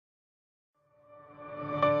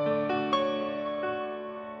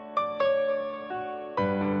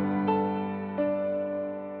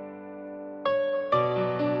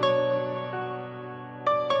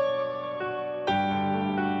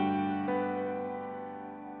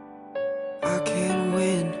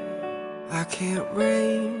can't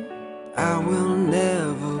reign. I will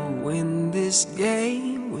never win this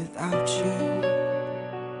game without you.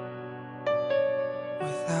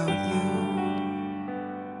 Without you,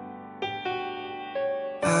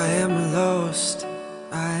 I am lost,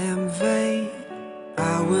 I am vain.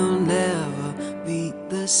 I will never be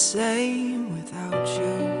the same without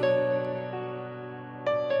you.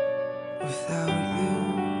 Without you.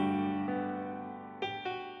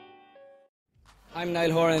 I'm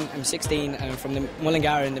Niall Horan, I'm 16, and I'm from the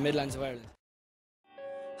Mullingar in the Midlands of Ireland.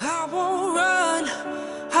 I won't run,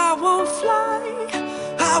 I won't fly,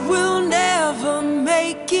 I will never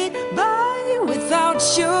make it by without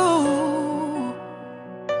you.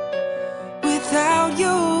 Without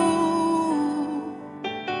you,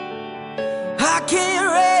 I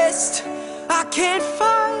can't rest, I can't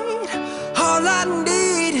fight. All I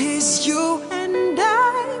need is you and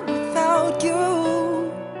I. Without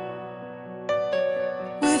you,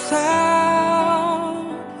 without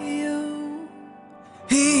you,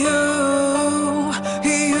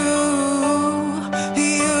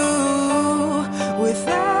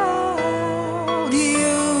 without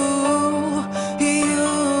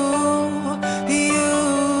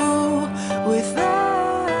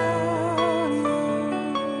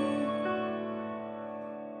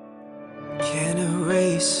can't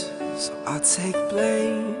erase, so I'll take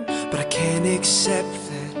blame, but I can't accept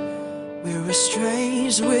that we're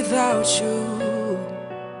estranged without you.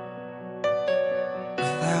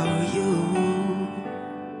 Without you,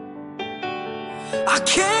 I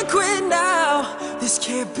can't quit now, this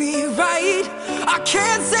can't be right. I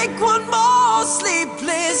can't take one more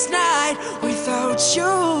sleepless night without you.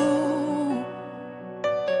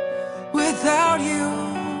 Without you,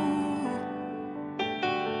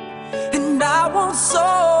 and I won't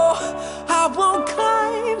soar, I won't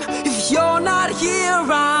climb. If you're not here,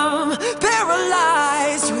 I'm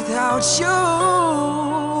paralyzed without you.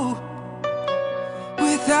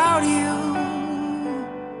 Without you,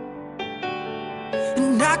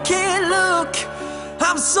 and I can't look,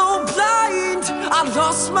 I'm so blind. I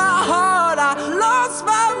lost my heart, I lost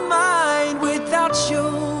my mind without you.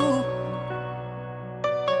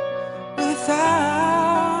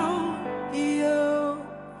 Without you,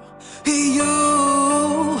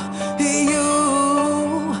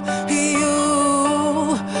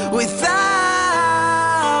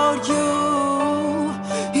 without you,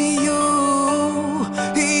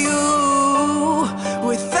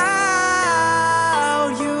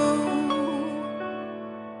 without you,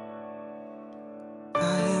 I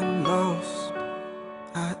am lost,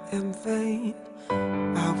 I am vain.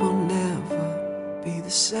 I will never be the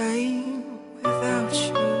same without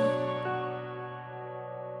you.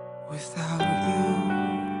 Without you,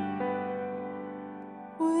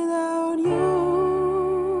 without you.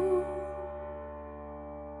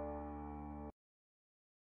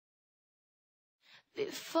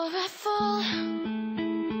 Before I fall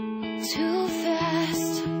too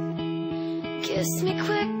fast, kiss me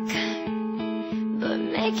quick, but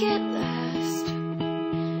make it last,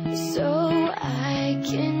 so I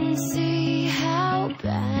can see how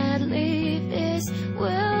badly this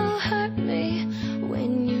will hurt me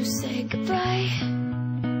when you say goodbye.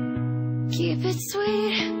 Keep it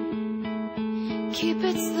sweet, keep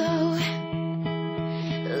it slow,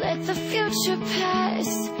 let the future pass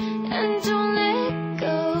and don't let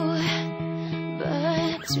go.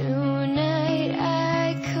 But tonight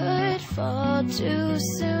I could fall too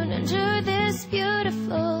soon under this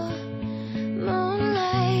beautiful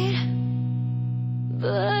moonlight.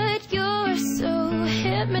 But you're so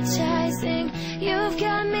hypnotizing, you've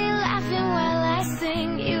got me laughing while I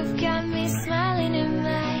sing, you've got me smiling in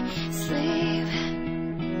my sleep,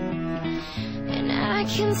 and I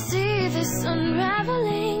can see this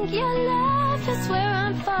unraveling. Your love is where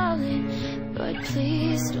I'm falling, but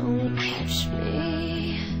please don't catch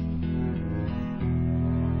me.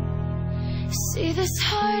 See, this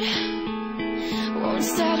heart won't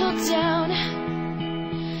settle down,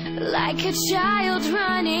 like a child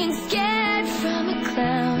running scared from a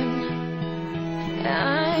clown.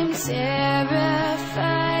 I'm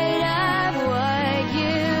terrified of what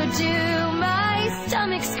you do. My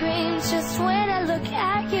stomach screams just when I look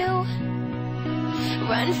at you.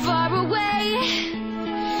 Run far away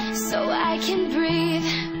so I can breathe,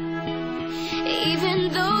 even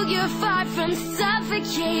though you're far from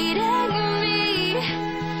suffocating me.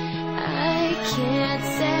 I can't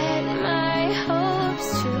set my hopes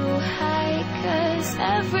too high, 'cause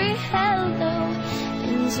every hello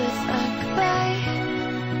ends with a goodbye.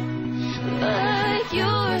 But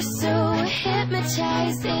you're so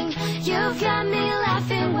hypnotizing, you've got me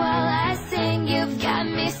laughing while I sing, you've got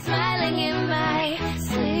me smiling in my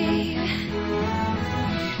sleep.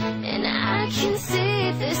 can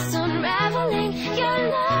see this unraveling. Your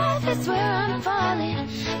love is where I'm falling,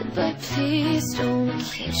 but please don't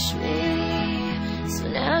catch me. So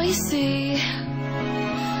now you see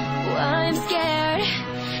why I'm scared.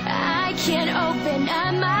 I can't open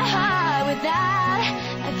up my heart without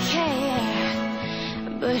a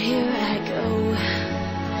care. But here I go,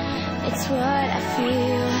 it's what I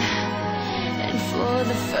feel. And for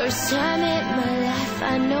the first time in my life,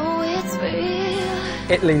 I know it's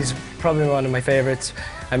real. Italy's probably one of my favourites.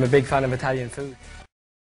 I'm a big fan of Italian food.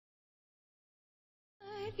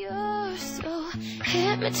 You're so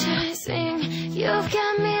hypnotizing. You've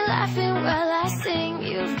got me laughing while I sing.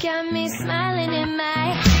 You've got me smiling in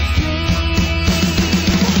my